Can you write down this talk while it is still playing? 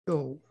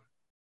Go.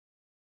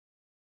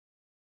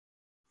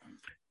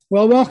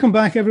 Well, welcome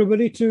back,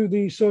 everybody, to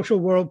the Social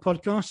World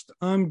Podcast.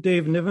 I'm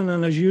Dave Niven,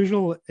 and as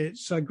usual,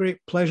 it's a great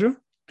pleasure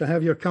to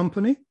have your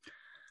company.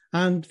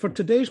 And for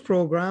today's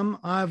program,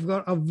 I've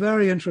got a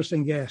very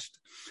interesting guest,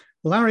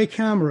 Larry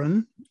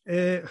Cameron,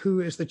 who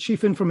is the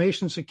Chief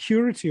Information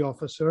Security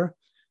Officer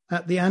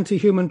at the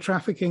Anti-Human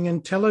Trafficking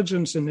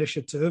Intelligence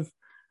Initiative,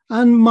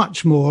 and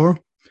much more.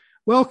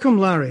 Welcome,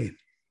 Larry.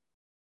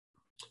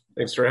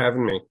 Thanks for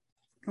having me.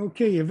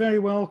 Okay, you're very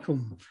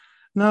welcome.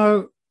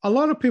 Now, a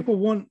lot of people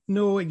won't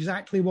know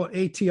exactly what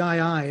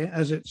ATII,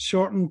 as it's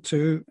shortened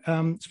to,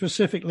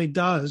 specifically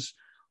does,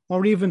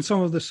 or even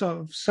some of the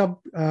sub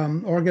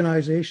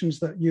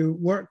organizations that you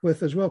work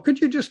with as well. Could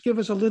you just give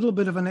us a little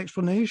bit of an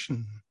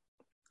explanation?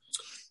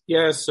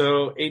 Yeah,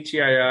 so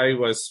ATII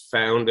was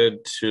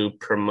founded to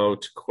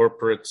promote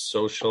corporate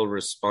social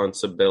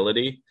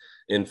responsibility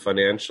in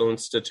financial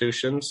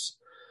institutions.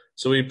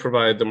 So we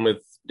provide them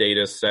with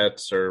data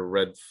sets or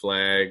red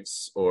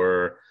flags,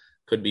 or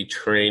could be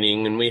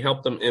training, and we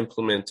help them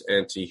implement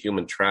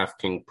anti-human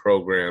trafficking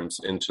programs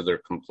into their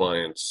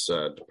compliance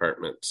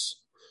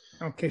departments.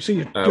 Okay, so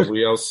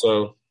we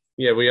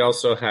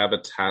also have a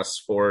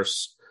task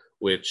force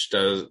which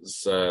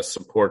does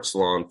supports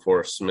law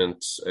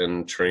enforcement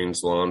and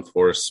trains law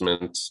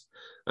enforcement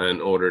in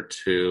order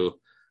to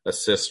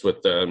assist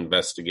with the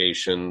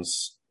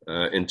investigations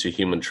into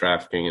human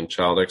trafficking and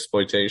child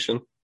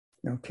exploitation.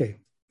 Okay.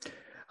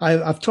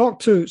 I've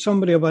talked to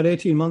somebody about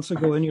 18 months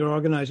ago in your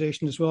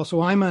organization as well, so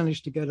I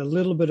managed to get a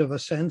little bit of a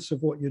sense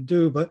of what you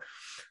do, but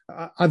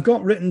I've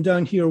got written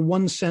down here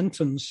one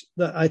sentence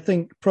that I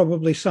think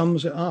probably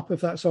sums it up, if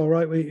that's all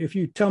right. If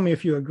you tell me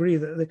if you agree,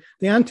 that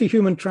the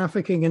Anti-Human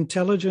Trafficking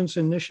Intelligence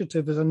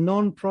Initiative is a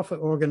non-profit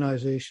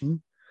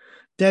organization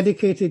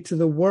dedicated to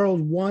the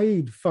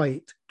worldwide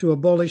fight to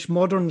abolish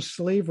modern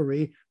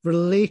slavery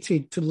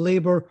related to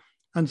labor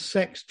and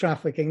sex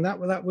trafficking.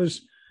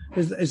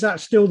 Is that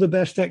still the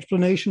best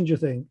explanation, do you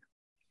think?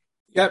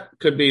 Yep.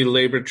 Could be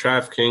labor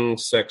trafficking,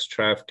 sex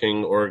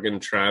trafficking, organ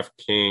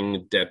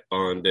trafficking, debt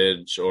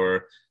bondage,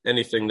 or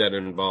anything that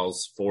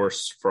involves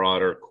force,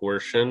 fraud, or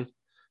coercion,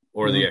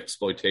 or the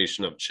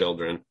exploitation of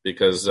children,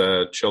 because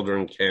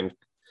children can't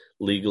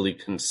legally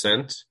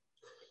consent.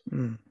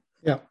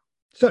 Yeah.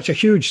 Such a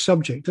huge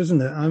subject,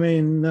 isn't it? I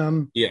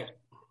mean... yeah,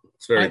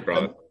 it's very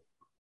broad.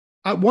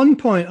 At one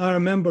point, I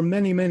remember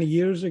many, many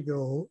years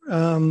ago,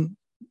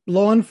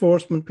 law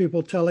enforcement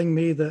people telling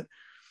me that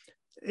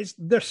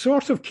they're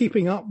sort of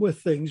keeping up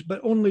with things,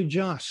 but only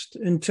just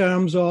in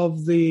terms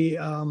of the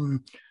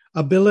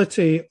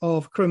ability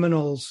of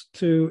criminals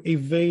to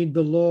evade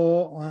the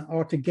law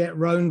or to get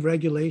round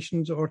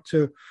regulations or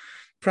to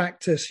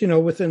practice,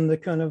 within the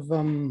kind of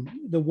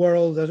the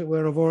world, as it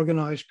were, of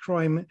organized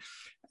crime.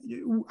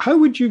 How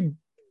would you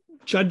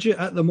judge it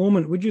at the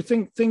moment? Would you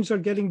think things are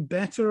getting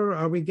better?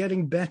 Are we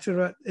getting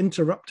better at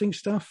interrupting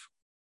stuff?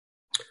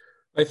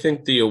 I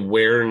think the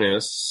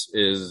awareness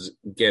is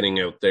getting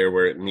out there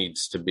where it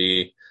needs to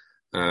be.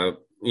 5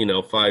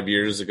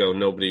 years ago,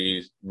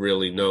 nobody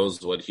really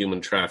knows what human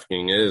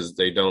trafficking is.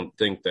 They don't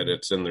think that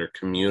it's in their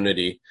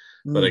community.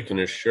 But I can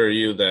assure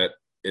you that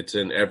it's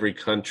in every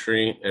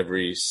country,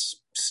 every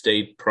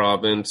state,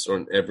 province, or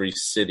in every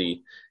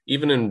city,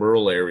 even in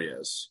rural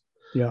areas.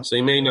 Yeah. So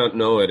you may not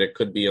know it. It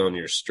could be on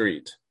your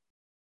street.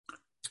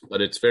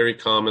 But it's very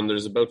common.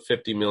 There's about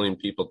 50 million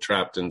people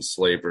trapped in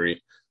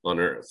slavery on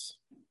Earth.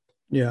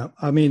 Yeah,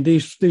 I mean,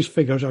 these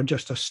figures are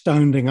just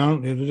astounding,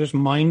 aren't they? They're just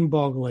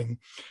mind-boggling.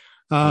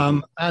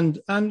 And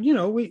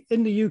we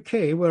in the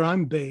UK, where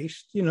I'm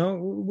based,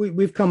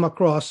 we've come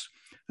across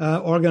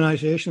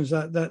organizations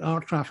that are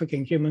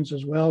trafficking humans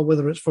as well,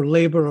 whether it's for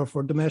labor or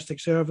for domestic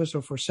service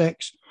or for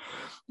sex,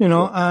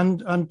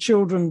 and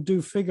children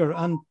do figure.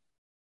 And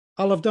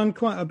I'll have done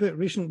quite a bit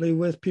recently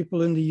with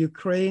people in the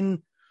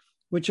Ukraine,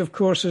 which of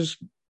course is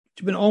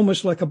been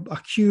almost like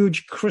a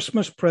huge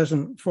Christmas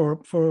present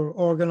for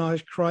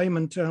organized crime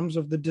in terms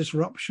of the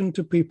disruption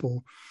to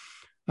people.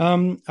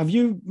 Have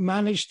you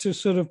managed to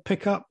sort of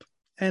pick up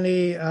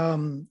any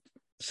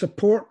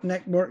support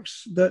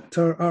networks that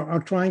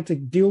are trying to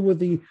deal with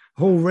the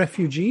whole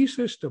refugee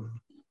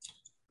system?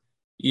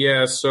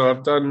 Yeah, so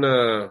I've done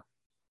a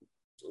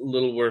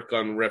little work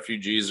on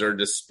refugees or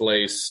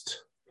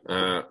displaced,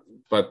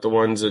 but the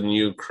ones in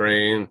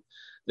Ukraine,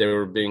 they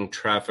were being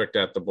trafficked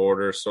at the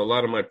border. So a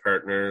lot of my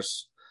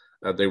partners,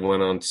 they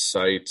went on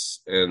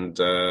sites and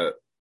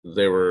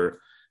they were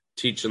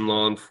teaching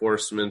law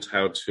enforcement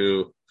how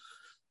to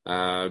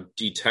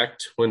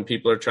detect when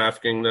people are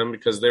trafficking them,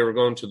 because they were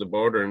going to the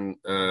border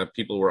and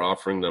people were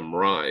offering them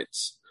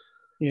rides.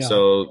 Yeah.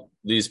 So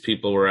these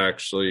people were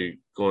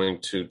actually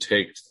going to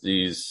take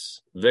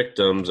these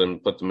victims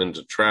and put them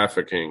into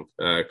trafficking.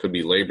 It could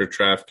be labor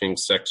trafficking,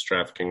 sex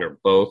trafficking, or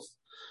both.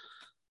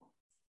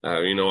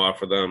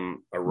 Offer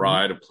them a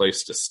ride, a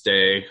place to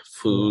stay,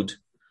 food,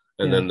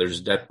 and then there's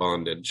debt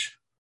bondage.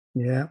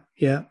 Yeah.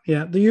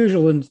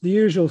 The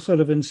usual sort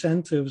of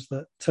incentives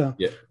that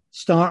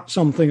start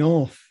something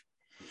off.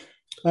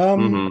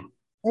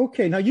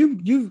 Okay, now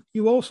you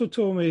also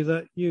told me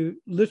that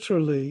you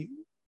literally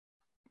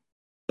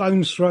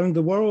bounced around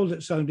the world.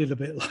 It sounded a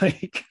bit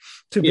like,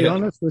 to be Yeah.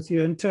 honest with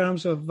you, in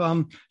terms of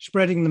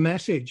spreading the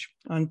message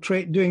and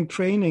doing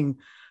training.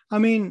 I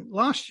mean,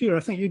 last year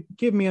I think you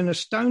gave me an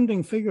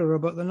astounding figure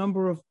about the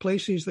number of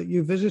places that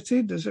you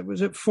visited.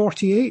 Was it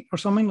 48 or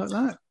something like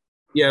that?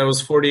 Yeah, it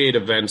was 48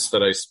 events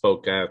that I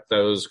spoke at.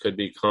 Those could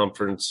be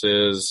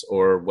conferences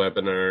or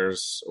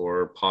webinars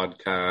or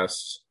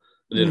podcasts.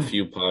 I did a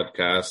few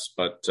podcasts,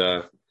 but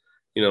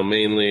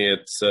mainly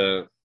it's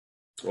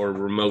or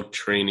remote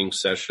training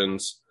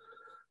sessions.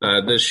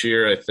 This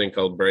year, I think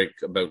I'll break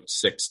about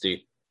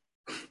 60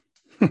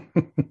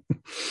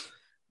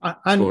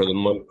 And for the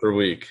month per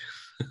week.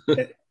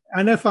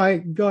 and if I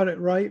got it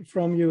right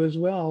from you as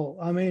well,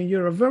 I mean,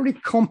 you're a very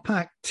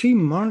compact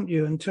team, aren't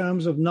you, in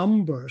terms of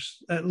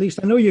numbers? At least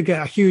I know you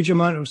get a huge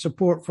amount of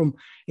support from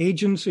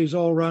agencies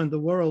all around the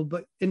world,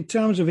 but in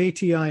terms of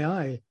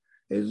ATII,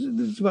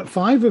 there's about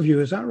 5 of you,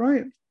 is that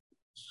right?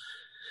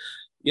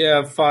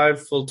 Yeah,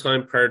 5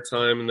 full-time,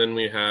 part-time, and then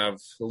we have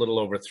a little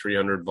over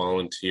 300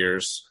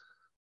 volunteers.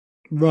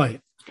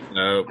 Right.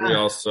 We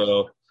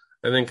also,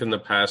 I think in the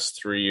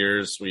past 3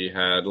 years, we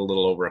had a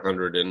little over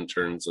 100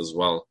 interns as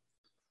well.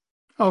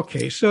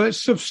 Okay, so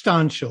it's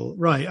substantial.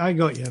 Right, I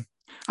got you.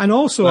 And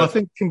also, I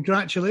think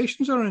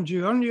congratulations are on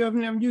you, aren't you?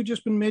 Haven't you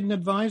just been made an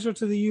advisor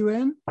to the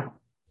UN?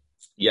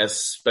 Yes,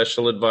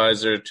 special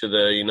advisor to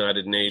the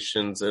United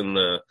Nations and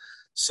the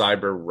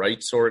Cyber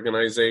Rights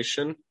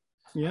Organization.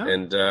 Yeah.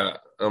 And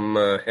I'm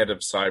head of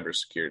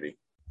cybersecurity.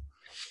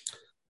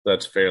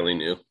 That's fairly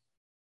new.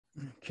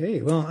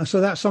 Okay, well,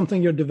 so that's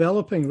something you're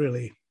developing,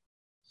 really.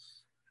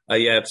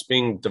 Yeah, it's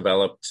being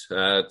developed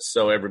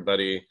so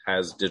everybody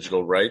has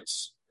digital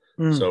rights.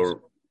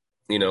 So,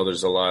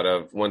 there's a lot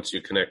of, once you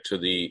connect to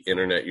the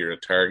internet, you're a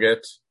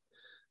target.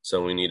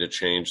 So we need to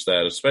change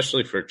that,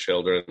 especially for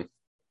children.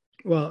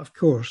 Well, of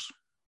course.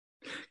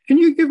 Can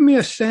you give me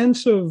a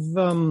sense of,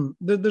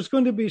 there's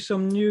going to be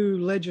some new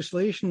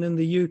legislation in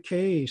the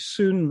UK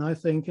soon, I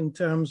think, in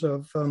terms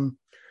of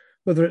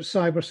whether it's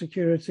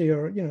cybersecurity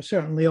or,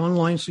 certainly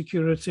online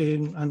security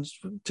and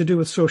to do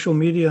with social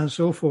media and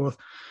so forth.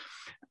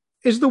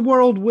 Is the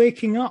world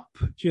waking up,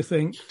 do you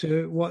think,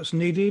 to what's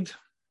needed?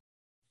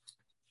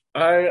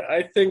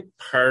 I think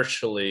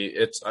partially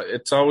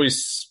it's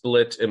always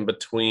split in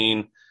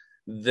between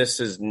this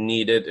is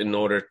needed in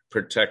order to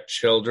protect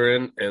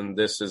children and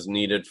this is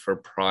needed for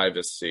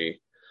privacy.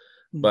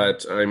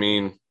 But I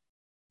mean,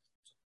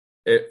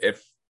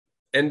 if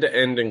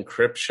end-to-end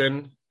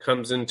encryption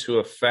comes into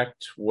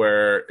effect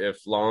where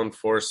if law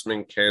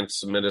enforcement can't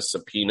submit a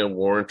subpoena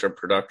warrant or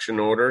production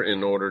order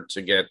in order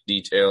to get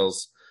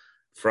details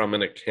from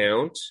an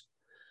account,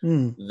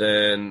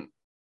 then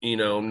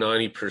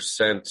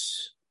 90%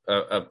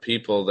 of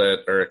people that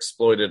are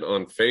exploited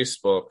on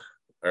Facebook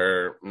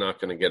are not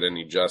going to get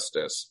any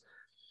justice.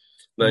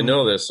 And I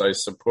know this. I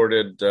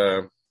supported,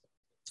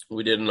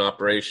 we did an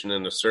operation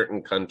in a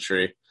certain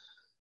country,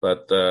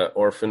 but the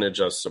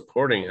orphanage I was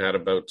supporting had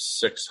about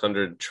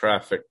 600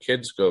 trafficked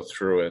kids go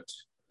through it.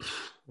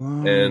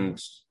 Wow. And,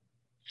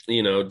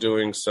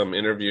 doing some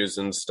interviews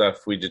and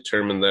stuff, we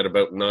determined that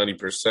about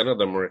 90% of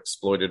them were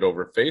exploited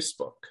over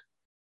Facebook.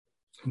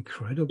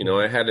 Incredible.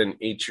 I had an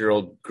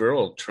 8-year-old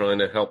girl trying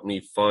to help me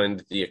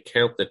find the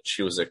account that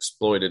she was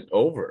exploited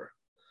over.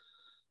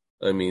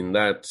 I mean,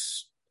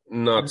 that's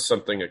not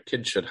something a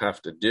kid should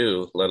have to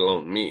do, let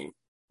alone me.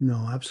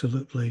 No,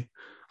 absolutely.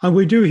 And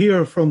we do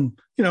hear from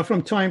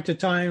time to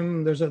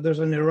time, there's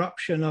an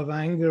eruption of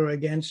anger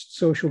against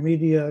social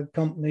media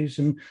companies,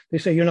 and they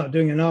say, you're not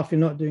doing enough.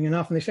 And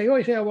they say,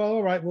 well,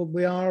 all right, well,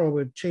 we are, or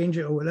we'll change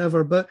it or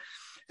whatever. But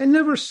it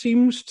never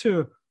seems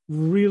to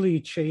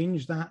really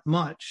change that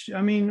much.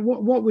 I mean,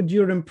 what would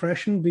your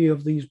impression be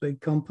of these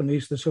big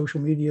companies, the social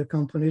media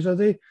companies? Are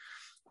they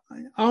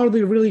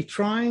really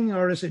trying,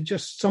 or is it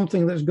just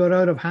something that's got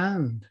out of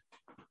hand?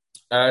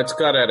 It's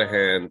got out of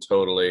hand,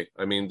 totally.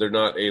 I mean, they're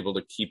not able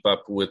to keep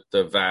up with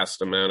the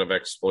vast amount of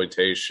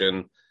exploitation.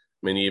 I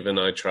mean, even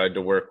I tried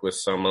to work with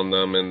some of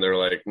them, and they're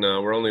like,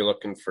 no, we're only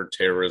looking for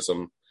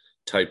terrorism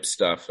type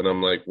stuff. And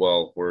I'm like,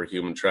 well, we're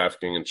human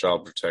trafficking and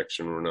child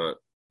protection. We're not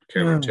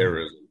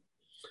counterterrorism.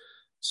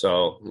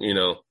 So,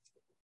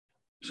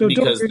 so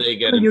because they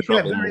get in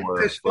trouble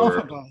more. Pissed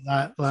off about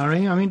that,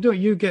 Larry? I mean, don't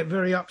you get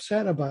very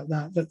upset about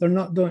that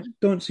they're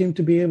don't seem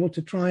to be able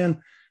to try and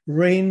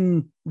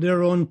rein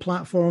their own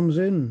platforms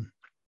in?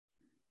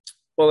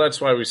 Well,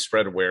 that's why we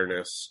spread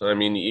awareness. I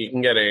mean, you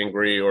can get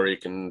angry or you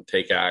can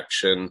take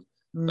action.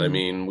 I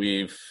mean,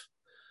 we've,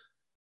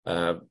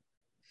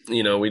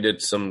 we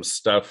did some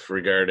stuff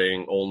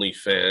regarding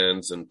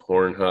OnlyFans and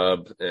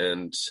Pornhub,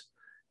 and,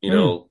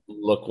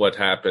 look what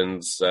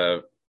happens.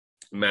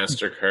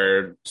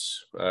 MasterCard,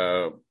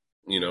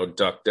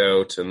 ducked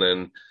out, and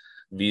then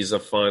Visa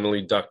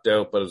finally ducked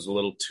out, but it was a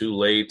little too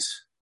late.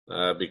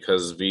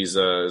 Because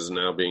Visa is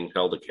now being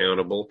held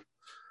accountable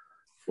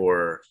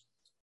for,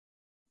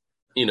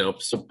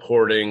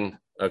 supporting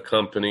a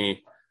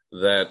company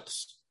that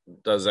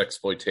does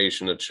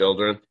exploitation of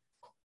children.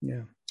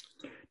 Yeah.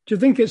 Do you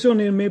think it's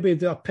only maybe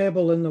a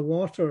pebble in the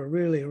water,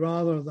 really,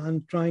 rather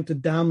than trying to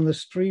dam the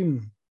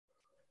stream?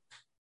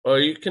 Well,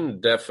 you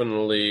can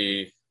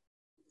definitely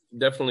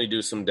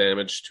do some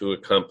damage to a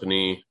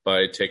company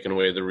by taking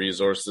away the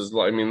resources.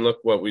 I mean, look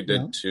what we Yeah,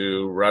 did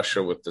to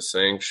Russia with the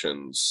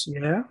sanctions.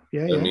 yeah,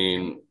 yeah, I yeah.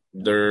 mean,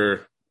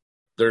 they're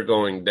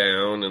going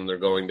down and they're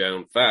going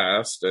down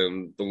fast,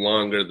 and the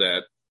longer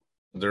that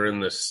they're in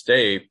this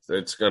state,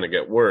 it's going to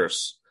get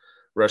worse.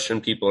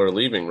 Russian people are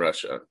leaving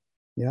Russia.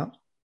 Yeah,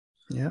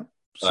 yeah.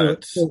 So,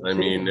 But I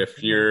mean,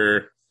 if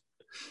you're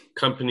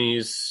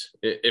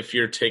if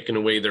you're taking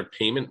away their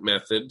payment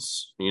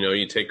methods,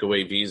 you take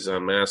away Visa,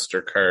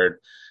 MasterCard,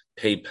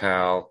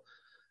 PayPal,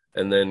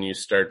 and then you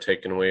start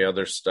taking away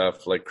other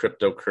stuff like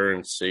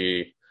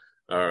cryptocurrency,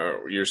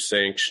 you're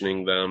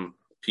sanctioning them,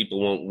 people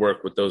won't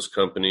work with those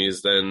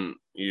companies, then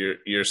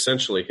you're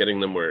essentially hitting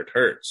them where it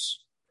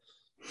hurts.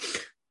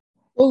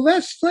 well,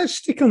 let's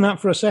stick on that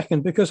for a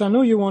second, because I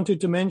know you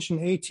wanted to mention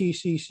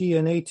ATCC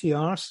and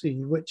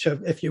ATRC, which,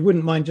 if you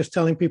wouldn't mind just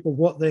telling people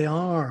what they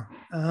are,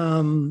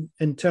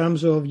 in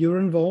terms of your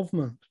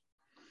involvement.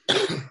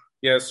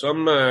 Yeah, so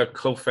I'm a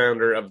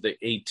co-founder of the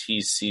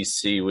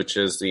ATCC, which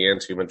is the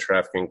Anti-Human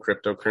Trafficking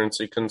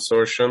Cryptocurrency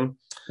Consortium.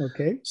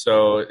 Okay.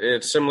 So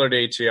it's similar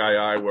to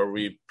ATII, where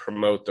we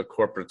promote the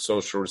corporate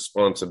social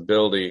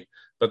responsibility,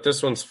 but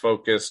this one's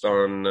focused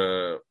on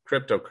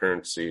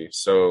cryptocurrency.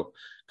 So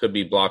could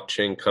be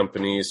blockchain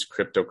companies,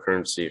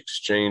 cryptocurrency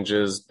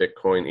exchanges,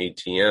 Bitcoin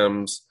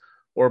ATMs,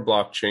 or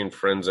blockchain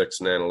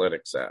forensics and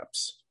analytics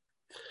apps.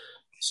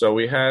 So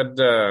we had,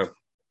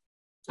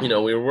 we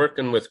were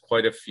working with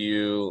quite a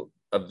few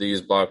of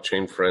these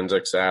blockchain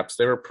forensics apps.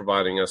 They were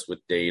providing us with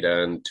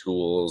data and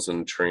tools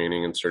and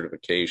training and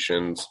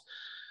certifications,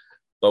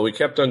 but we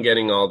kept on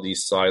getting all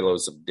these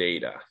silos of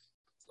data.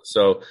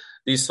 So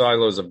these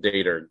silos of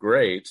data are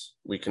great.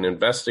 We can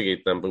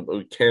investigate them, but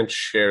we can't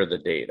share the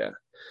data.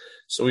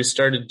 So we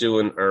started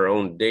doing our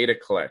own data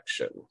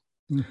collection,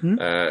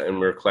 and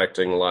we were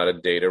collecting a lot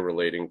of data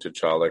relating to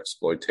child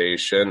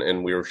exploitation,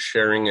 and we were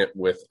sharing it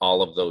with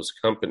all of those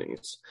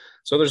companies.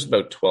 So there's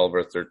about 12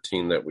 or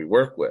 13 that we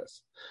work with.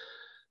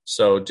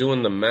 So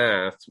doing the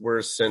math, we're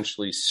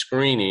essentially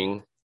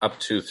screening up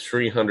to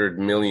 300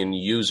 million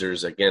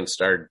users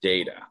against our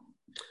data.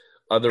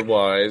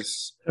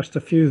 Otherwise, just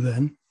a few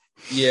then.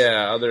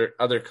 Yeah,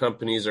 other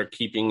companies are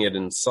keeping it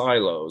in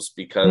silos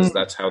because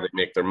that's how they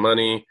make their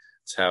money.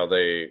 It's how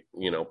they,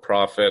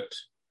 profit.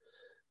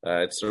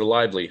 It's their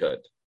livelihood.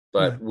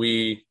 But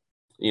we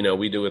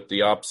do it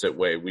the opposite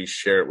way. We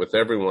share it with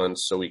everyone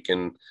so we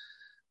can,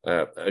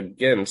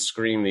 again,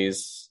 screen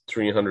these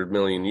 300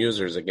 million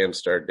users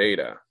against our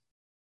data.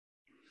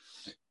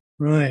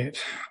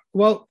 Right.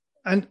 Well,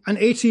 and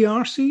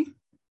ATRC?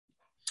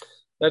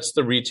 That's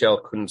the retail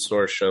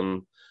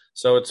consortium.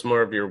 So it's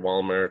more of your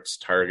Walmarts,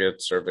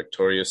 Targets, or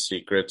Victoria's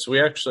Secrets.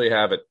 We actually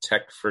have a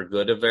Tech for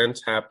Good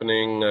event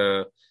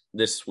happening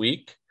this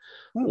week,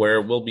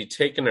 where we'll be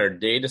taking our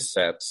data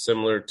sets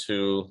similar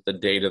to the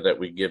data that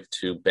we give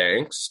to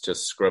banks to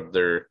scrub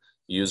their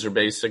user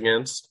base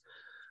against,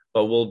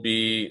 but we'll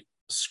be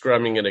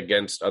scrubbing it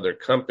against other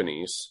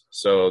companies.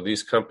 So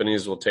these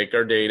companies will take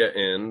our data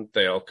in,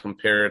 they'll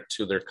compare it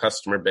to their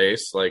customer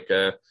base, like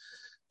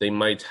they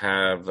might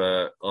have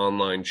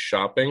online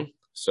shopping.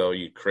 So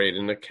you create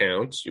an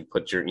account, you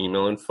put your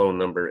email and phone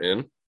number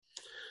in.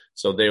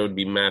 So they would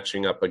be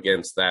matching up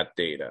against that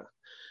data.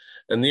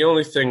 And the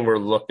only thing we're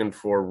looking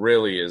for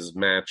really is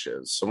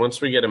matches. So once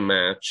we get a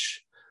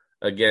match,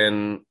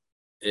 again,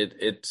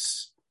 it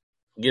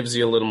gives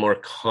you a little more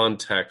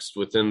context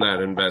within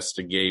that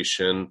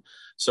investigation.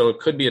 So it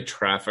could be a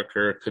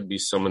trafficker, it could be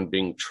someone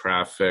being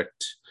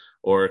trafficked,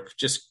 or it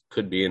just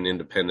could be an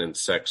independent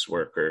sex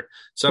worker.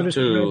 It's up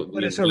to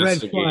the it's a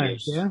red flag,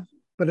 yeah?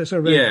 But it's a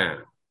red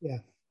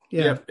flag.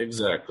 Yeah,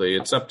 exactly.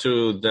 It's up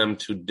to them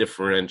to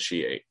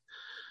differentiate.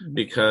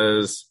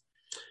 Because,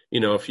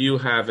 if you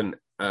have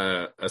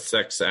a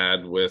sex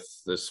ad with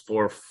this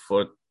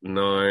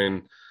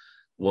 4'9"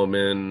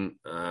 woman,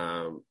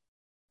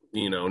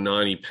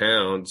 90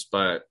 pounds,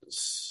 but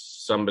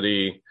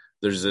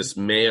there's this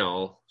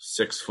male,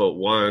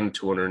 6'1",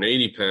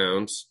 280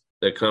 pounds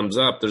that comes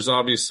up, there's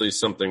obviously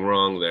something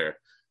wrong there.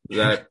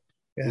 That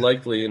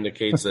likely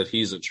indicates that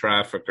he's a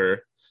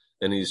trafficker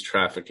and he's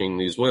trafficking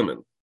these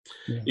women.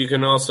 Yeah. You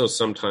can also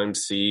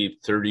sometimes see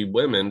 30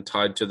 women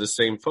tied to the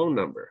same phone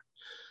number.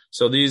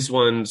 So these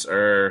ones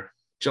are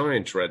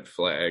giant red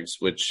flags,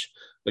 which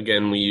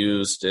again, we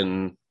used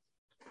in,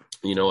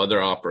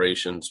 other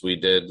operations we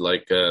did,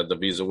 like the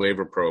visa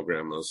waiver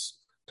program I was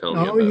telling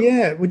you about. Oh,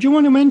 yeah. Would you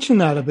want to mention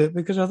that a bit?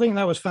 Because I think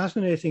that was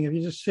fascinating. If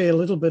you just say a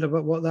little bit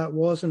about what that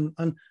was and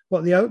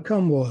what the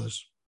outcome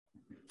was.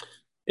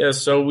 Yeah,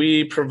 so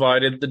we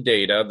provided the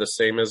data the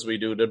same as we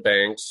do to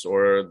banks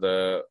or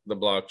the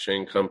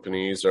blockchain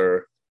companies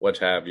or what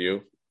have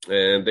you.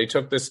 And they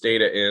took this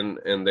data in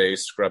and they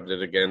scrubbed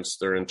it against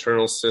their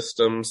internal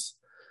systems.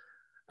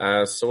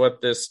 So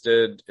what this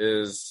did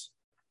is,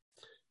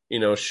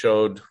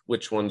 showed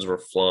which ones were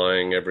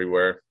flying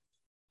everywhere.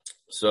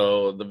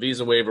 So the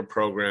visa waiver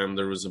program,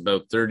 there was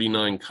about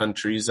 39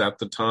 countries at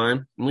the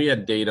time, and we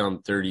had data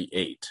on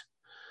 38.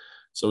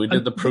 So we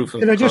did the proof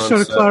of concept. Can I just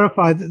sort of concept.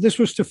 clarify that this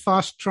was to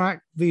fast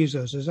track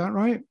visas? Is that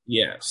right?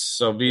 Yes.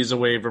 So visa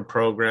waiver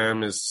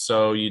program is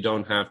so you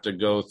don't have to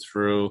go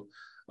through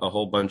a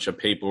whole bunch of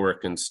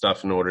paperwork and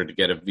stuff in order to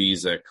get a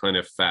visa, kind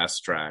of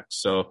fast track.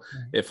 So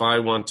if I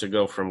want to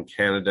go from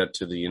Canada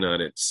to the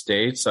United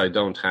States, I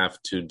don't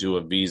have to do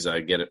a visa. I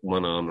get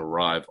one on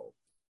arrival.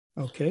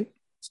 Okay.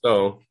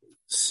 So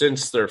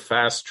since they're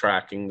fast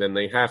tracking, then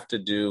they have to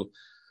do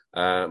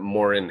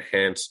more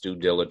enhanced due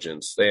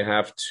diligence. They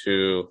have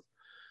to,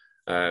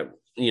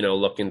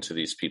 look into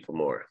these people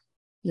more.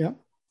 Yeah.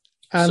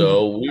 And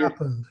so what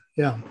happened?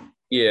 Yeah.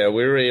 Yeah,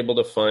 we were able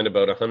to find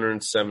about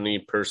 170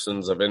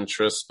 persons of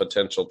interest,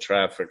 potential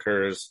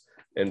traffickers,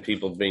 and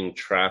people being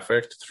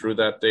trafficked through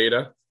that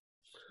data.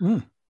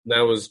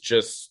 That was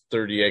just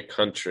 38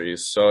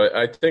 countries. So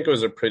I think it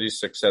was a pretty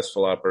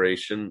successful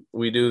operation.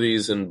 We do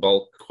these in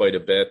bulk quite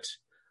a bit.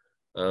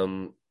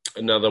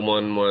 Another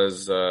one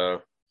was,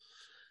 in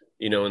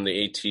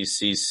the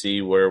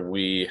ATCC where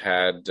we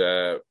had...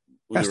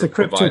 That's the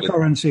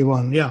cryptocurrency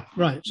one. Yeah,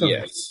 right. Sorry.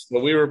 Yes.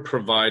 Well, we were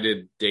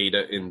provided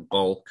data in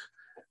bulk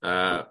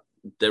that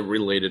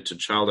related to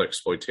child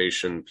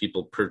exploitation,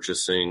 people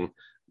purchasing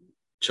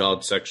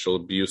child sexual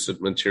abuse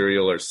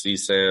material or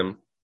CSAM.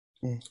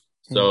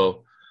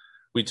 So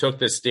we took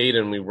this data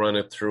and we run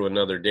it through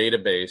another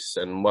database.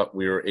 And what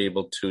we were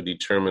able to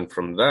determine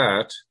from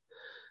that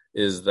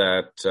is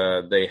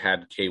that they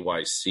had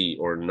KYC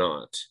or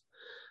not.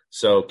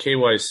 So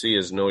KYC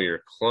is Know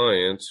Your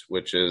Client,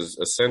 which is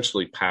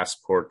essentially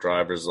passport,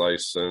 driver's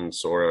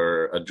license,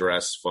 or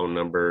address, phone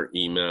number,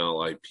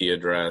 email, IP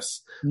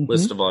address,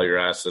 list of all your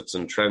assets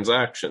and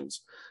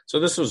transactions. So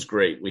this was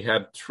great. We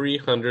had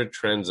 300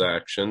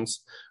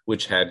 transactions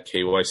which had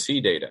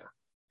KYC data.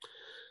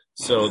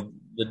 So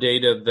the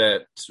data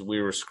that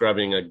we were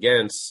scrubbing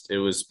against, it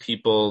was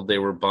people, they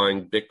were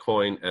buying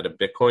Bitcoin at a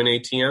Bitcoin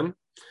ATM.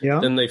 Yeah.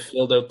 Then they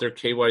filled out their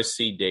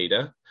KYC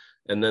data.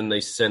 And then they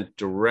sent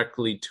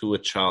directly to a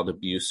child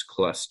abuse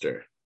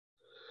cluster.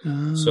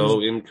 So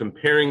in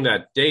comparing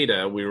that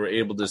data, we were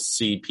able to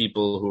see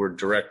people who were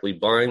directly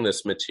buying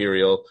this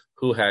material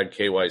who had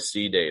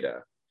KYC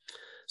data.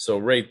 So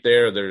right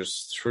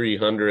there's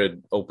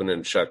 300 open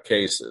and shut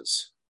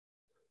cases.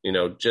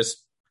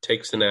 Just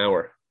takes an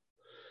hour.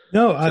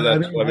 No,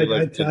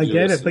 so I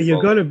get it, but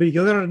you've got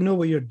to know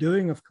what you're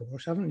doing, of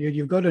course, haven't you?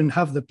 You've got to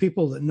have the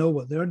people that know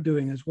what they're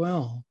doing as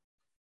well.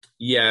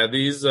 Yeah,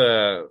 these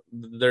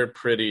they're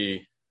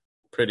pretty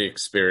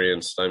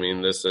experienced. I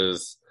mean, this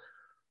is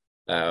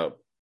the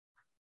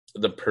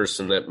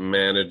person that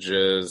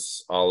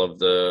manages all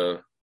of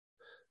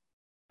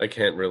I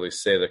can't really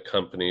say the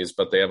companies,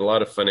 but they have a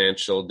lot of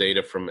financial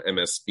data from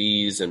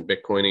MSBs and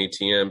Bitcoin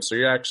ATMs. So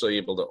you're actually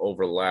able to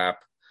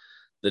overlap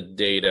the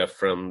data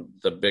from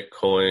the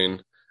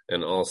Bitcoin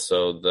and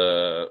also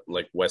the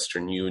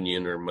Western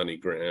Union or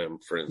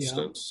MoneyGram, for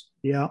instance.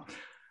 Yeah.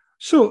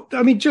 So,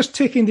 I mean, just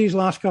taking these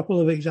last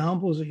couple of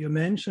examples that you're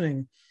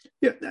mentioning,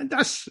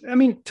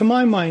 to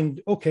my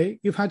mind, okay,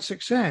 you've had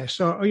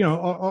success, or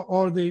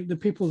the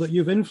people that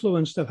you've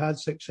influenced have had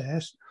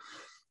success.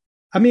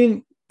 I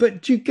mean,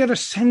 but do you get a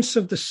sense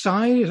of the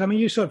size? I mean,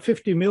 you saw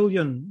 50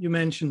 million, you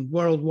mentioned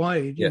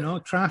worldwide,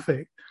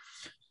 traffic.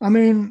 I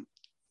mean,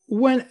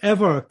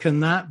 whenever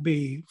can that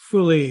be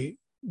fully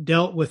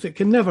dealt with? It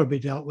can never be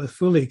dealt with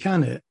fully,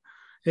 can it?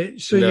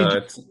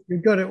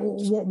 You've got to.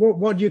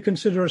 What do you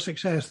consider a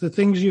success? The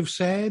things you've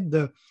said,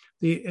 the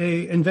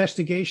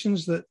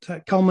investigations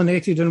that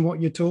culminated in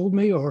what you told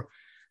me, or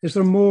is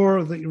there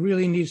more that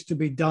really needs to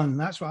be done?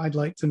 That's what I'd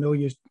like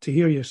to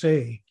hear you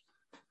say.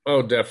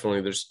 Oh,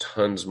 definitely. There's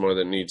tons more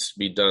that needs to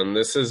be done.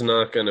 This is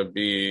not going to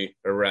be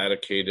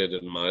eradicated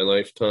in my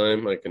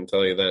lifetime. I can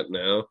tell you that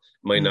now.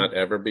 Might not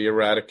ever be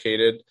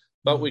eradicated,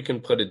 but we can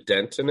put a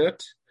dent in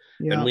it.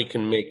 Yeah. And we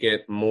can make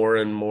it more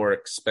and more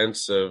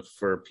expensive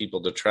for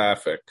people to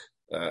traffic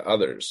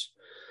others.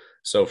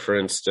 So, for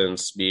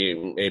instance,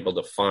 being able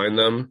to fine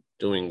them,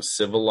 doing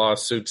civil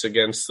lawsuits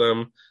against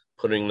them,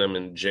 putting them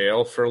in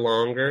jail for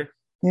longer.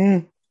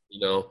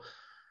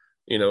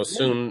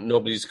 Soon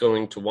nobody's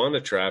going to want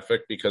to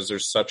traffic because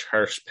there's such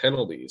harsh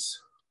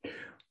penalties.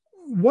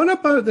 What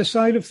about the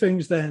side of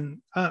things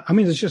then?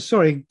 There's just,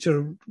 sorry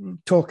to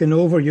talking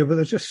over you, but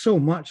there's just so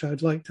much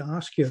I'd like to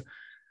ask you.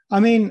 I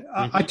mean,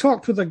 I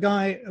talked with a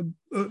guy,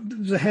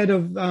 the head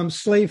of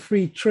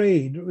slave-free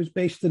trade. It was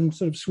based in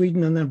sort of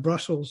Sweden and then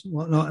Brussels and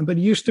whatnot. But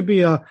he used to be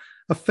a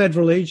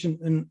federal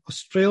agent in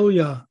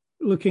Australia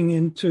looking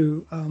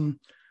into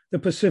the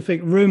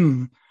Pacific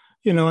Rim,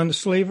 and the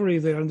slavery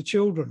there and the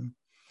children.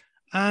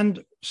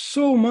 And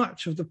so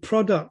much of the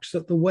products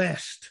that the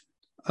West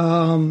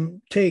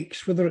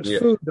takes, whether it's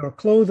food or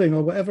clothing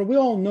or whatever, we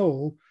all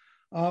know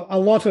a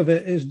lot of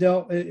it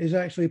is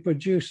actually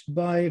produced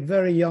by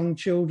very young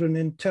children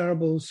in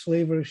terrible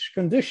slaverish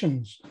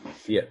conditions.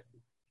 Yeah.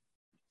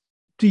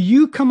 Do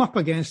you come up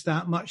against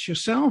that much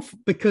yourself?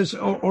 Because,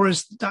 or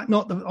is that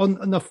not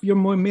you're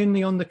more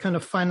mainly on the kind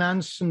of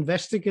finance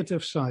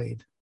investigative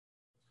side?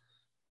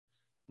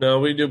 No,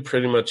 we do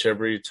pretty much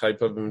every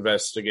type of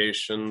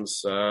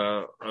investigations.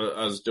 I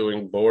was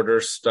doing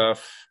border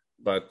stuff,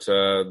 but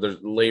the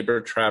labor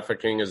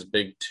trafficking is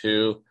big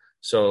too.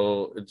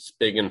 So it's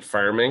big in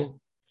farming.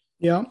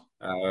 Yeah.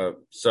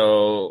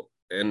 So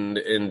in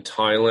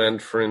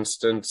Thailand, for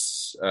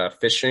instance,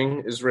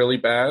 fishing is really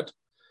bad.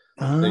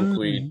 I think Ah,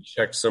 we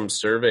checked some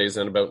surveys,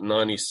 and about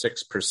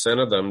 96%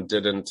 of them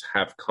didn't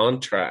have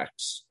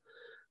contracts.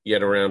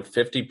 Yet around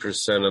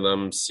 50% of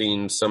them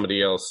seen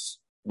somebody else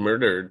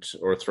murdered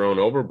or thrown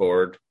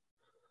overboard.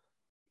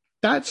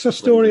 that's a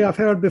story I've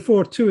heard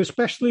before too,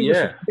 especially with,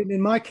 Yeah.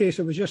 in my case,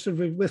 it was just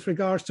with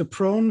regards to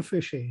prawn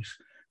fishes,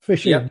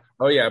 fishing. Yep.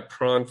 Oh yeah,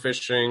 prawn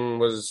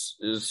fishing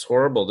is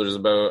horrible. There's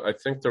about I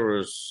think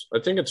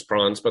it's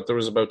prawns, but there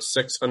was about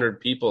 600,000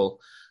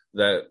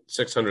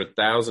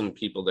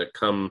 people that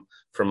come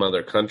from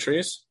other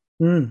countries.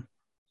 Mm.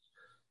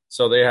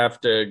 So they have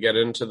to get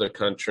into the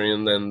country,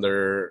 and then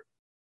they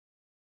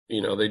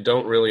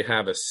don't really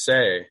have a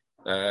say.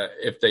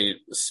 If they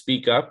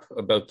speak up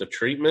about the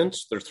treatment,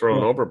 they're thrown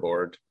Yeah.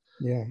 overboard.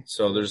 Yeah.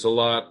 So there's a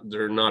lot,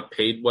 they're not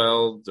paid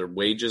well, their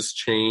wages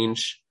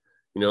change,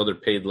 they're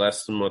paid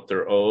less than what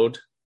they're owed.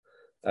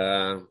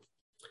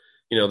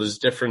 There's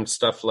different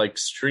stuff like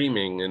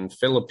streaming in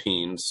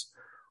Philippines,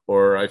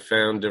 or I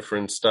found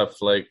different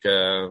stuff like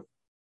in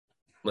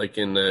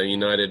the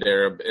United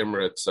Arab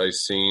Emirates, I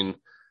seen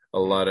a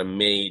lot of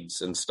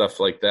maids and stuff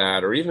like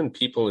that, or even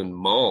people in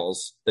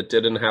malls that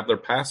didn't have their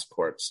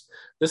passports.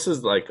 This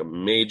is like a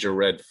major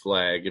red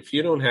flag. If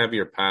you don't have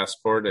your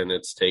passport and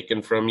it's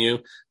taken from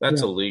you,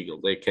 that's Yeah.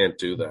 illegal. They can't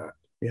do that.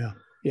 Yeah.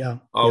 Yeah. Yeah.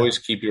 Always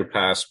keep your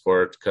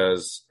passport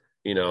because,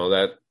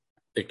 that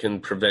it can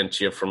prevent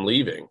you from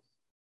leaving.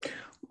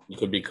 You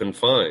could be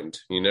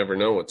confined. You never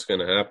know what's going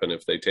to happen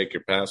if they take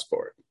your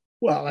passport.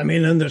 Well, I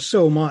mean, and there's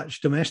so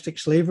much domestic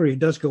slavery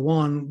does go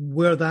on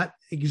where that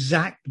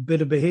exact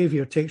bit of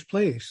behavior takes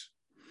place.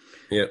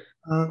 Yeah.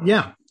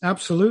 Yeah,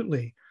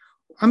 absolutely.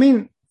 I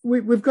mean,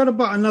 we've got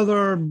about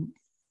another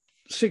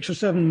 6 or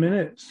 7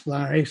 minutes,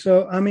 Larry.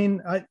 So, I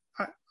mean, I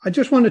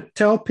just want to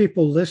tell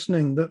people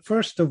listening that,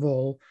 first of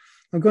all,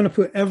 I'm going to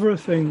put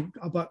everything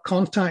about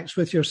contacts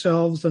with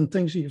yourselves and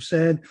things that you've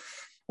said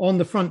on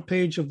the front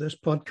page of this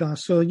podcast.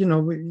 So,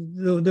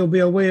 there'll be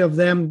a way of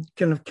them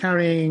kind of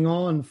carrying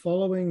on,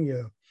 following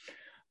you.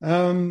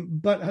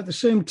 But at the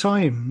same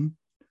time,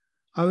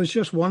 I was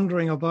just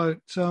wondering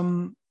about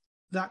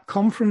that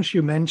conference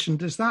you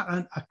mentioned. Is that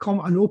an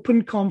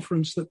open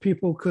conference that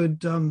people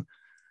could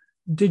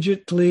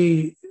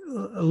digitally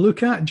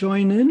look at,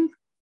 join in?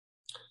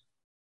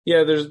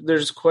 Yeah,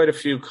 there's quite a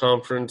few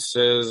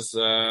conferences.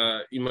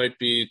 You might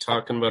be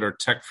talking about our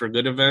Tech for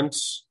Good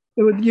events.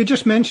 You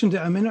just mentioned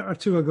it a minute or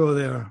two ago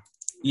there.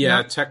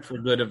 Yeah, Tech for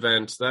Good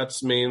events.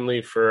 That's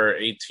mainly for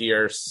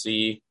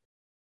ATRC.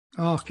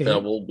 Okay.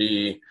 We'll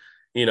be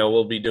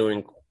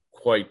doing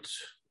quite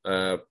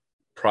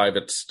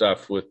private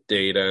stuff with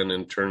data and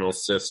internal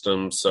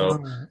systems.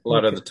 So a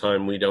lot of the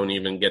time we don't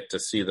even get to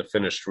see the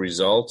finished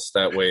results.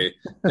 That way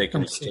they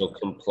can still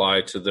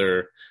comply to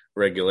their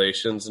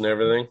regulations and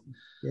everything.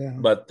 Yeah.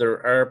 But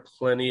there are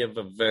plenty of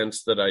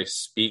events that I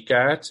speak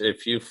at.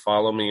 If you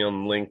follow me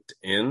on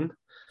LinkedIn.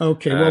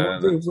 Okay, well,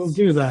 we'll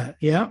do that.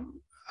 Yeah.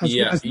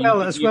 As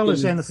well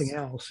as anything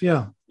else.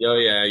 Yeah. Oh,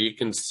 yeah. You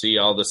can see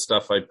all the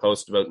stuff I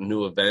post about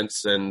new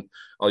events, and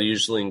I'll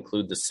usually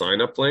include the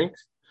sign-up link.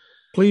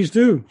 Please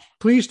do.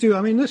 Please do.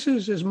 I mean, this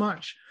is as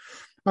much.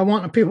 I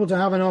want people to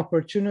have an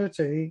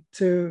opportunity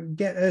to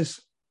get as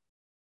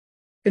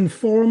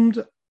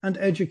informed and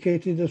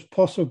educated as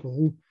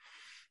possible.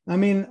 I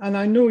mean, and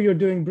I know you're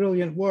doing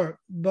brilliant work,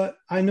 but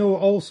I know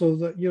also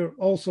that you're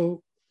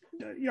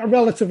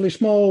relatively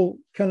small,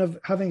 kind of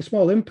having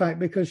small impact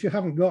because you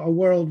haven't got a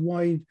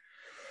worldwide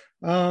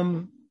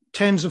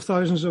tens of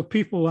thousands of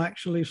people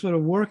actually sort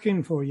of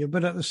working for you.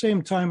 But at the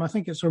same time, I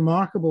think it's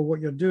remarkable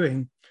what you're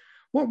doing.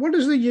 What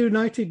does the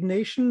United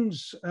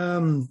Nations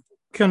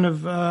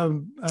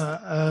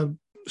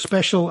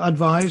special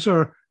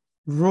advisor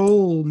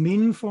role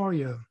mean for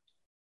you?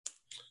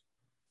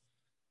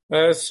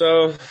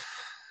 So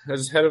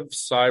as head of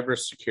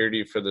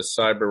cybersecurity for the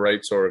Cyber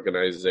Rights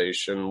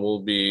Organization,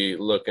 we'll be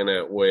looking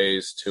at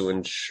ways to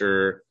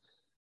ensure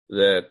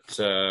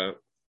that,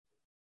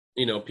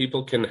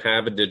 people can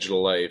have a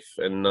digital life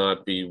and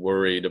not be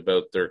worried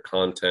about their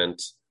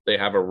content. They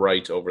have a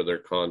right over their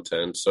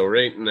content. So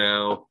right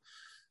now,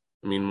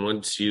 I mean,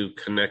 once you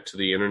connect to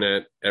the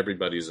internet,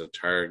 everybody's a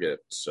target.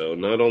 So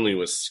not only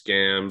with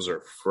scams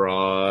or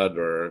fraud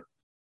or,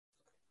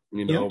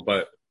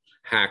 but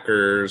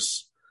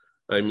hackers.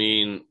 I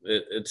mean,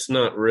 it's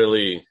not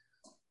really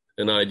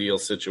an ideal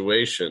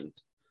situation.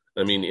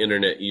 I mean,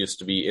 internet used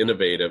to be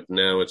innovative.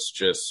 Now it's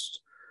just,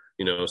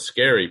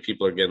 scary.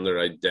 People are getting their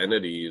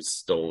identities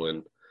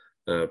stolen.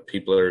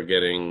 People are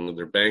getting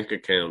their bank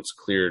accounts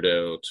cleared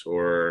out,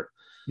 or,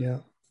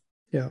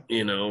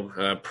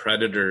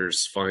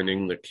 predators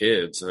finding the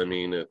kids. I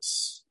mean,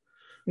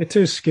 it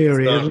is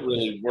scary. It's not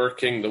really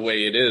working the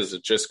way it is.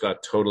 It just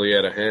got totally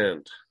out of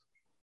hand.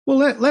 Well,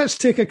 let's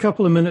take a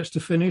couple of minutes to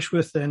finish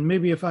with then.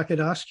 Maybe if I could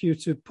ask you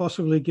to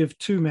possibly give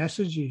two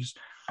messages.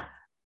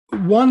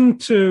 One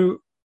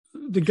to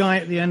the guy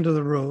at the end of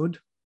the road,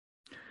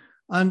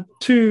 and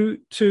two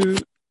to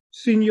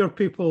senior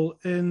people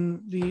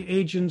in the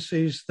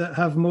agencies that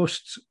have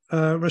most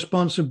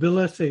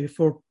responsibility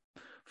for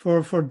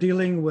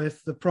dealing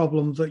with the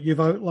problem that you've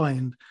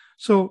outlined.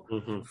 So,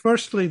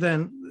 firstly,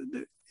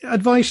 then,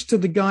 advice to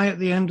the guy at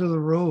the end of the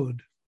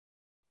road.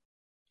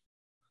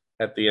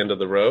 At the end of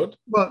the road?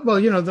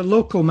 Well, the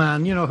local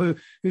man,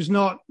 who's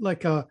not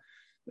like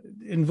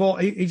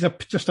involved. He's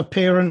just a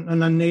parent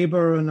and a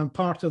neighbor and a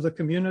part of the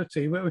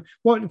community.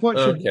 What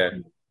should he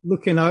be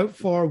looking out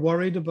for,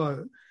 worried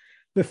about?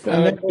 Be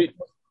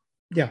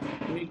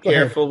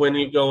careful when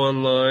you go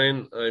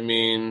online. I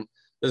mean,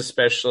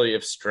 especially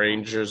if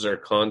strangers are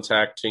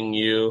contacting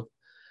you,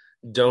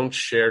 don't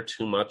share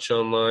too much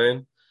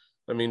online.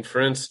 I mean,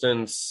 for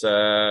instance,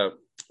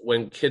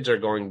 when kids are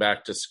going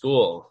back to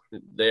school,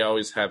 they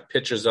always have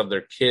pictures of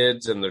their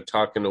kids and they're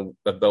talking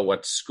about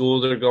what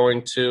school they're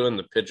going to, and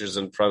the pictures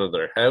in front of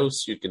their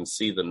house. You can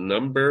see the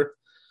number.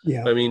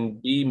 Yeah. I mean,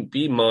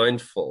 be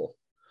mindful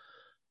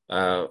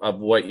of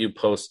what you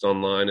post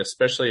online,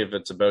 especially if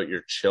it's about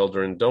your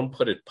children. Don't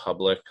put it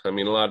public. I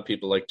mean, a lot of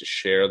people like to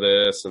share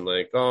this and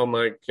like, oh,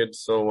 my kid's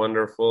so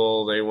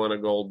wonderful, they won a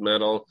gold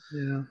medal.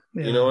 Yeah.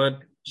 You know what?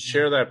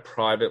 Share that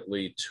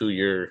privately to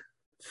your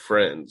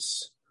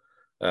friends.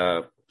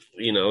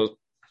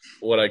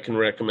 What I can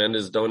recommend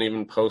is don't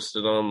even post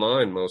it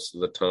online most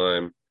of the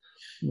time,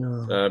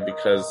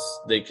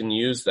 because they can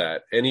use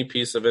that. Any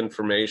piece of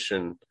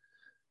information.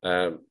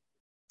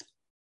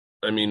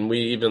 I mean, we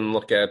even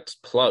look at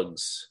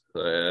plugs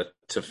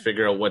to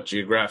figure out what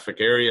geographic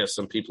area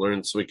some people are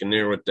in so we can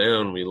narrow it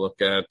down. We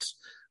look at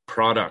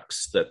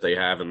products that they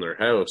have in their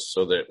house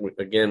so that,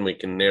 we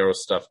can narrow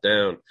stuff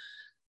down.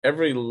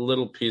 Every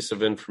little piece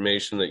of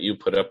information that you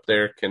put up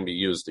there can be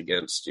used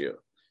against you.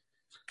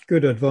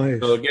 Good advice.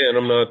 So again,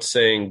 I'm not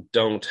saying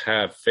don't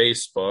have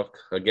Facebook.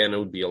 Again, it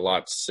would be a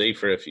lot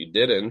safer if you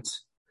didn't.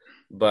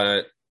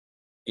 But,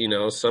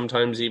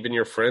 sometimes even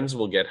your friends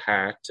will get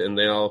hacked and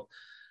they'll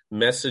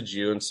message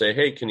you and say,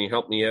 hey, can you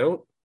help me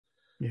out?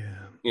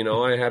 Yeah.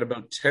 I had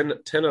about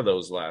 10 of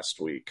those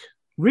last week.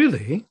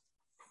 Really?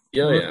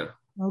 Yeah.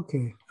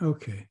 Okay.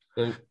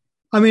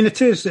 I mean,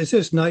 it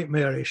is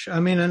nightmarish. I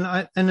mean,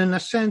 and in a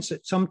sense,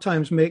 it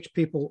sometimes makes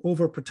people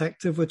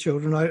overprotective with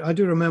children. I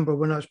do remember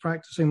when I was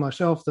practicing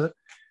myself that,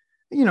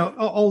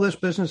 all this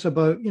business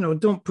about,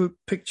 don't put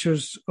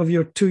pictures of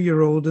your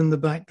 2-year-old in the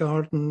back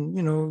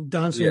garden,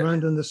 dancing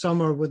around in the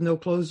summer with no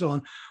clothes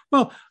on.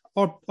 Well,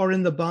 or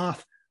in the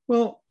bath.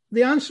 Well,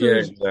 the answer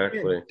is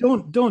exactly.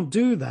 Don't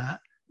do that.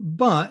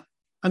 But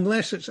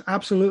unless it's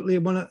absolutely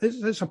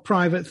it's a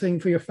private thing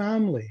for your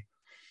family.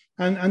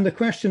 And the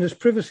question is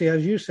privacy,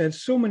 as you said.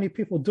 So many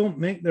people don't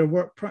make their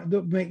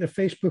don't make their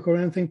Facebook or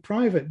anything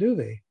private, do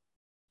they?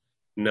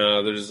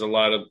 No, there's a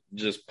lot of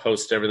just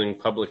post everything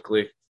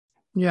publicly.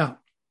 Yeah.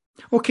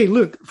 Okay,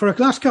 look, for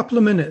the last couple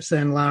of minutes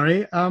then,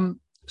 Larry,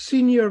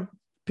 senior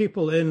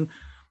people in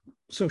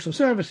social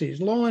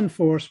services, law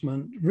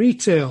enforcement,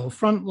 retail,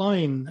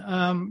 frontline,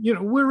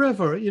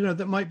 wherever,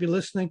 that might be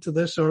listening to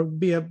this or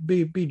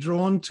be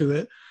drawn to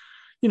it,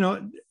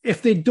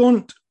 if they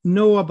don't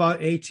know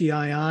about ATII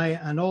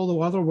and all the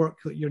other work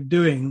that you're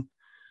doing,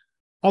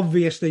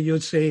 obviously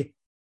you'd say,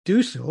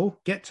 do so,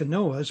 get to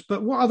know us.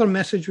 But what other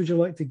message would you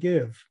like to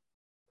give?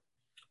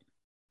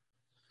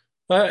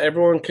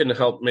 Everyone can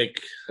help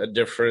make a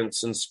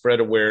difference and spread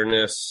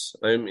awareness.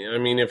 I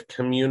mean, if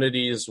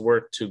communities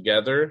work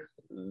together,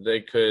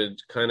 they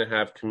could kind of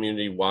have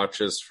community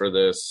watches for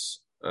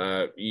this.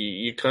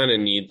 You kind of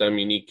need them.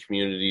 You need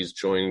communities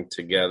joining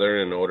together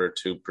in order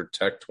to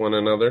protect one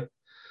another,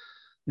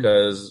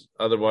 because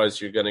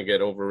otherwise you're going to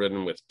get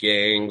overridden with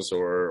gangs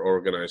or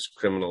organized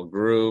criminal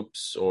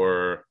groups,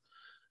 or,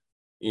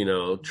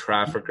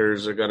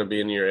 traffickers are going to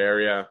be in your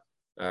area.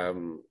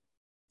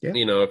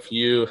 If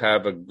you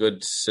have a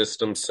good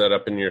system set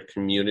up in your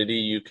community,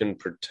 you can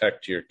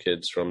protect your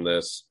kids from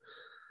this.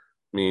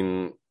 I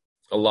mean,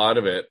 a lot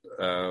of it,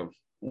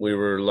 we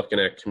were looking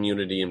at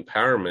community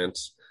empowerment.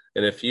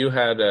 And if you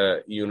had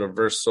a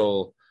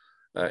universal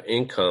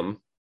income,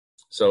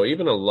 so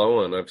even a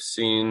loan, I've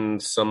seen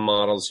some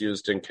models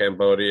used in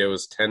Cambodia, it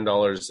was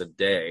 $10 a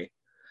day.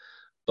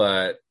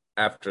 But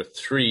after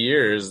 3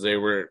 years, they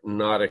were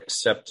not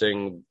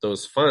accepting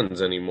those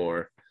funds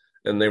anymore.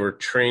 And they were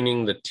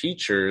training the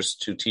teachers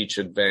to teach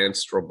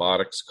advanced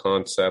robotics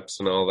concepts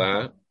and all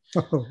that.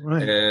 Oh,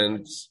 right.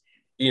 And,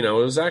 it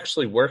was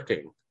actually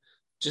working.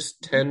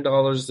 Just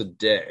 $10 a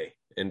day.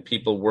 And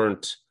people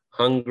weren't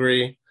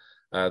hungry.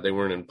 They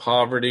weren't in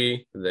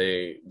poverty.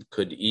 They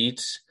could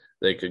eat.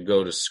 They could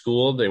go to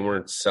school. They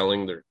weren't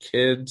selling their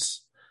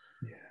kids.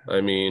 Yeah.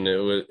 I mean,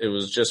 it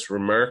was just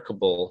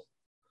remarkable.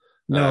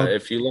 No.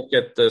 If you look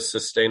at the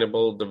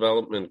Sustainable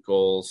Development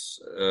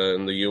Goals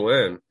in the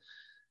UN,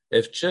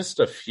 if just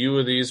a few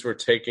of these were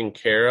taken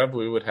care of,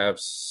 we would have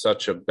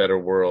such a better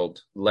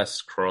world,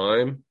 less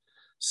crime.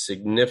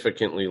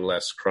 significantly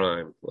less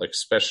crime, like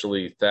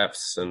especially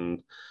thefts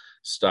and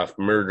stuff,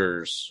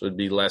 murders, would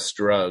be less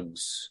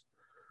drugs.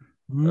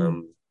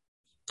 Mm.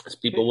 'Cause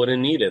people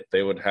wouldn't need it.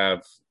 They would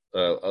have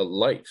a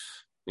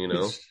life, you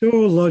know? It's so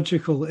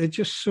logical. It's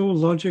just so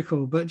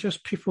logical, but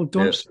just people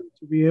don't seem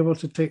to be able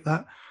to take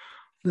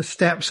the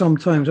step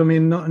sometimes. I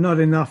mean, not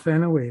enough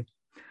anyway.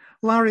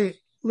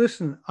 Larry,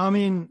 listen, I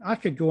mean, I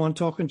could go on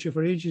talking to you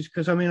for ages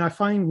because I mean, I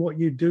find what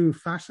you do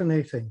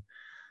fascinating.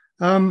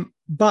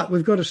 But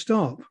we've got to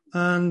stop,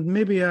 and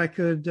maybe I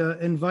could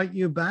invite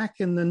you back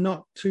in the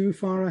not too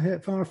far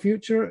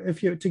future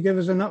to give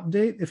us an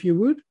update, if you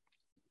would.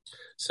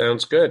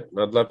 Sounds good.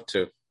 I'd love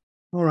to.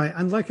 All right,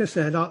 and like I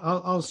said,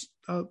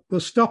 we'll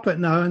stop it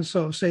now and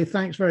sort of say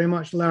thanks very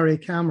much, Larry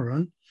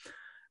Cameron,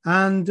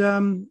 and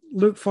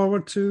look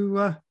forward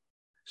to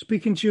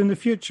speaking to you in the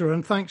future.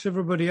 And thanks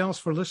everybody else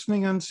for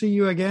listening, and see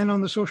you again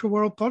on the Social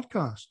World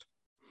Podcast.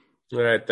 All right.